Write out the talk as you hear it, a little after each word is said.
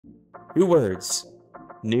Two words.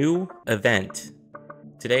 New event.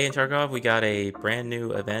 Today in Tarkov, we got a brand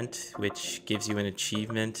new event which gives you an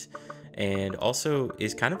achievement and also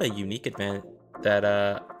is kind of a unique event that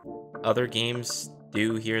other games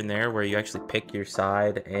do here and there, where you actually pick your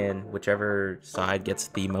side and whichever side gets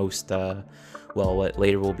the most, well, what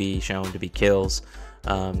later will be shown to be kills,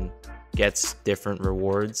 gets different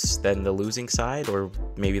rewards than the losing side, or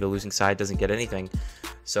maybe the losing side doesn't get anything.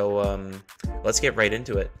 So let's get right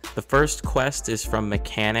into it. The first quest is from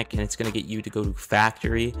Mechanic, and it's going to get you to go to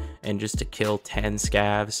Factory and just to kill 10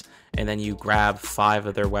 scavs, and then you grab 5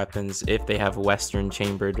 of their weapons if they have Western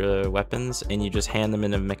chambered weapons, and you just hand them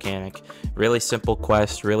in a Mechanic. Really simple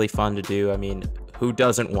quest, really fun to do. I mean, who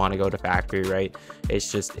doesn't want to go to Factory, right?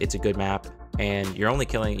 It's a good map, and you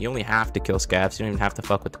only have to kill scavs. You don't even have to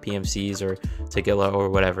fuck with the PMCs or Tagilla or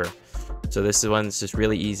whatever. So this one's just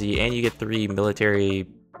really easy, and you get 3 military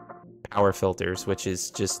power filters, which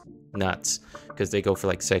is just nuts because they go for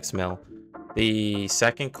like 6 mil. The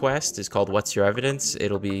second quest is called What's Your Evidence?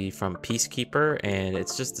 It'll be from Peacekeeper, and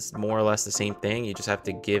it's just more or less the same thing. You just have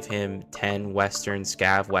to give him 10 Western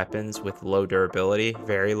scav weapons with low durability,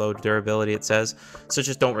 very low durability it says. So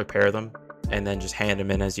just don't repair them, and then just hand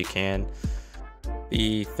them in as you can.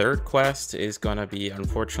 The third quest is gonna be,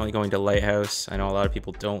 unfortunately, going to Lighthouse. I know a lot of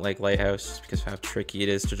people don't like Lighthouse because of how tricky it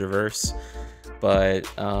is to traverse, but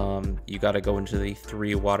you gotta go into the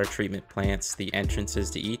 3 water treatment plants, the entrances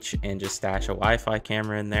to each, and just stash a Wi-Fi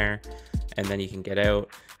camera in there, and then you can get out.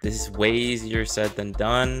 This is way easier said than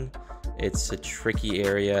done. It's a tricky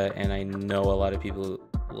area, and I know a lot of people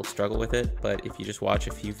will struggle with it, but if you just watch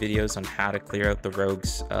a few videos on how to clear out the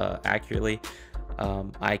rogues accurately,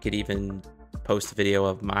 I could even post a video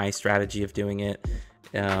of my strategy of doing it.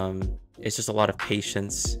 It's just a lot of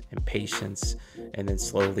patience, and then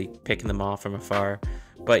slowly picking them off from afar.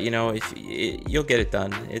 But you know, you'll get it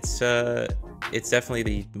done. It's definitely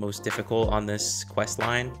the most difficult on this quest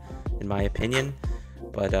line, in my opinion.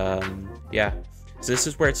 But yeah. So this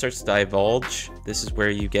is where it starts to divulge. This is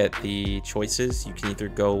where you get the choices. You can either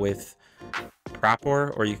go with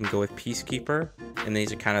Prapor or you can go with Peacekeeper, and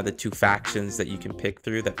these are kind of the 2 factions that you can pick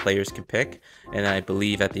through, that players can pick. And I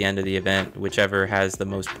believe at the end of the event, whichever has the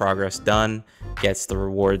most progress done gets the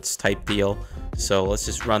rewards type deal. So let's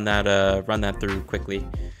just run that through quickly.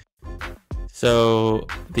 So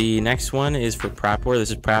the next one is for Prapor.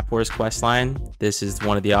 This is Prapor's quest line. This is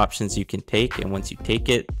one of the options you can take, and once you take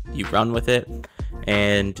it, you run with it.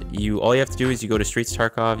 And all you have to do is you go to Streets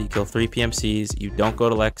Tarkov, you kill 3 PMCs, you don't go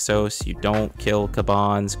to Lexos, you don't kill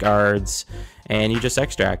Kabans, guards, and you just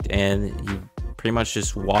extract, and you pretty much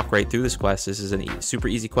just walk right through this quest. This is a super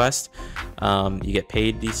easy quest. You get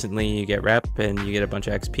paid decently, you get rep, and you get a bunch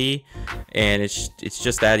of XP, and it's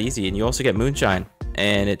just that easy. And you also get moonshine,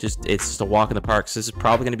 and it's just a walk in the park. So this is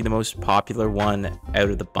probably going to be the most popular one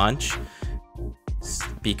out of the bunch,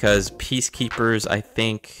 because Peacekeepers, I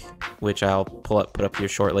think, which I'll put up here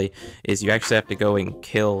shortly, is you actually have to go and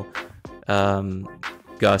kill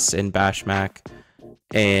Gus and Bashmak,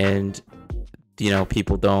 and you know,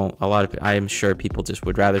 I'm sure people just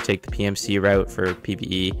would rather take the PMC route for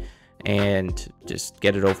PvE and just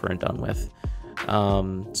get it over and done with.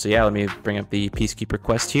 So yeah, let me bring up the Peacekeeper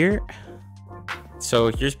quest here. So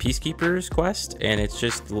here's Peacekeeper's quest, and it's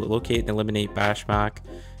just locate and eliminate Bashmak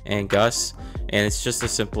and Gus, and it's just as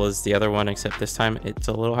simple as the other one, except this time it's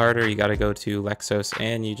a little harder. You got to go to Lexos,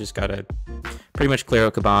 and you just got to pretty much clear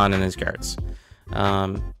out Kaban and his guards.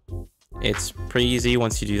 It's pretty easy.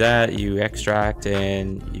 Once you do that, you extract,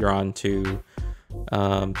 and you're on to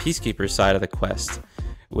Peacekeeper's side of the quest,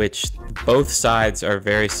 which both sides are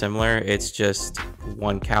very similar. It's just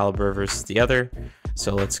one caliber versus the other.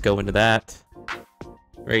 So let's go into that.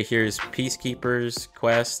 Right here is Peacekeeper's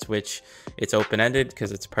quest, which it's open-ended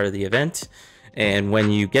because it's part of the event. And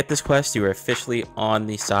when you get this quest, you are officially on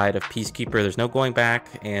the side of Peacekeeper. There's no going back,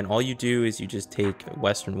 and all you do is you just take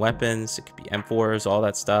Western weapons. It could be M4s, all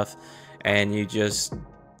that stuff, and you just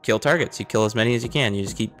kill targets. You kill as many as you can. You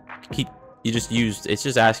just it's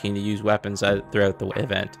just asking you to use weapons throughout the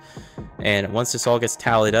event. And once this all gets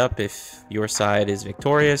tallied up, if your side is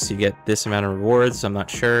victorious, you get this amount of rewards. I'm not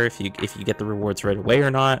sure if you get the rewards right away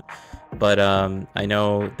or not, but I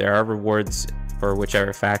know there are rewards for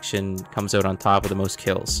whichever faction comes out on top with the most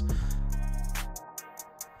kills.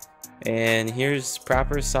 And here's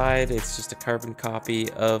Proper's side. It's just a carbon copy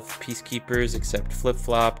of Peacekeepers, except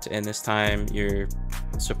flip-flopped, and this time you're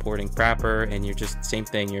supporting Proper, and you're just same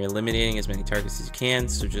thing. You're eliminating as many targets as you can,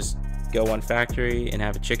 so just go on Factory and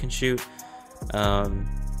have a chicken shoot, and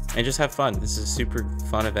just have fun. This is a super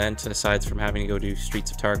fun event, aside from having to go do Streets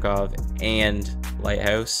of Tarkov and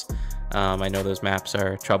Lighthouse. I know those maps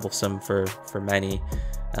are troublesome for many.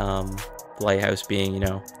 Lighthouse being, you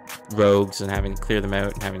know, rogues and having to clear them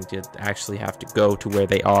out and having to actually have to go to where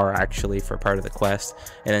they are actually for part of the quest,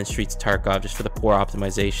 and then Streets of Tarkov just for the poor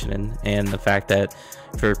optimization and the fact that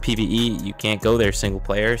for PvE you can't go there single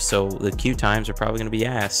player, so the queue times are probably going to be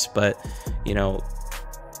ass. But you know,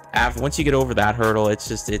 once you get over that hurdle, it's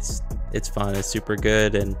just it's fun. It's super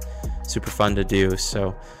good and super fun to do.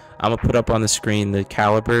 So I'm gonna put up on the screen the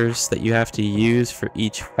calibers that you have to use for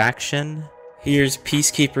each faction. Here's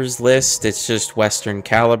Peacekeeper's list. It's just Western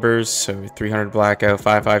calibers, so 300 Blackout,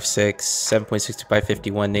 5.56, 7.62 by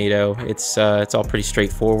 51 NATO. It's all pretty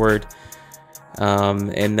straightforward.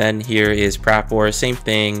 And then here is Prapor, same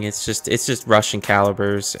thing. It's just Russian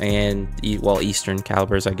calibers and well, Eastern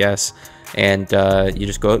calibers, I guess. And you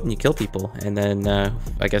just go out and you kill people, and then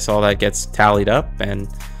I guess all that gets tallied up, and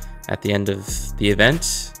at the end of the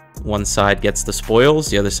event, one side gets the spoils,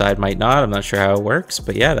 the other side might not. I'm not sure how it works,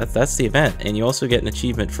 but yeah, that's the event. And you also get an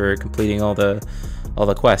achievement for completing all the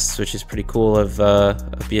quests, which is pretty cool of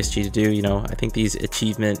BSG to do. You know, I think these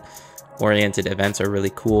achievement oriented events are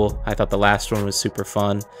really cool. I thought the last one was super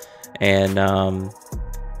fun, and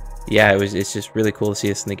yeah, it's just really cool to see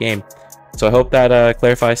this in the game. So I hope that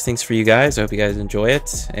clarifies things for you guys. I hope you guys enjoy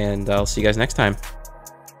it, and I'll see you guys next time.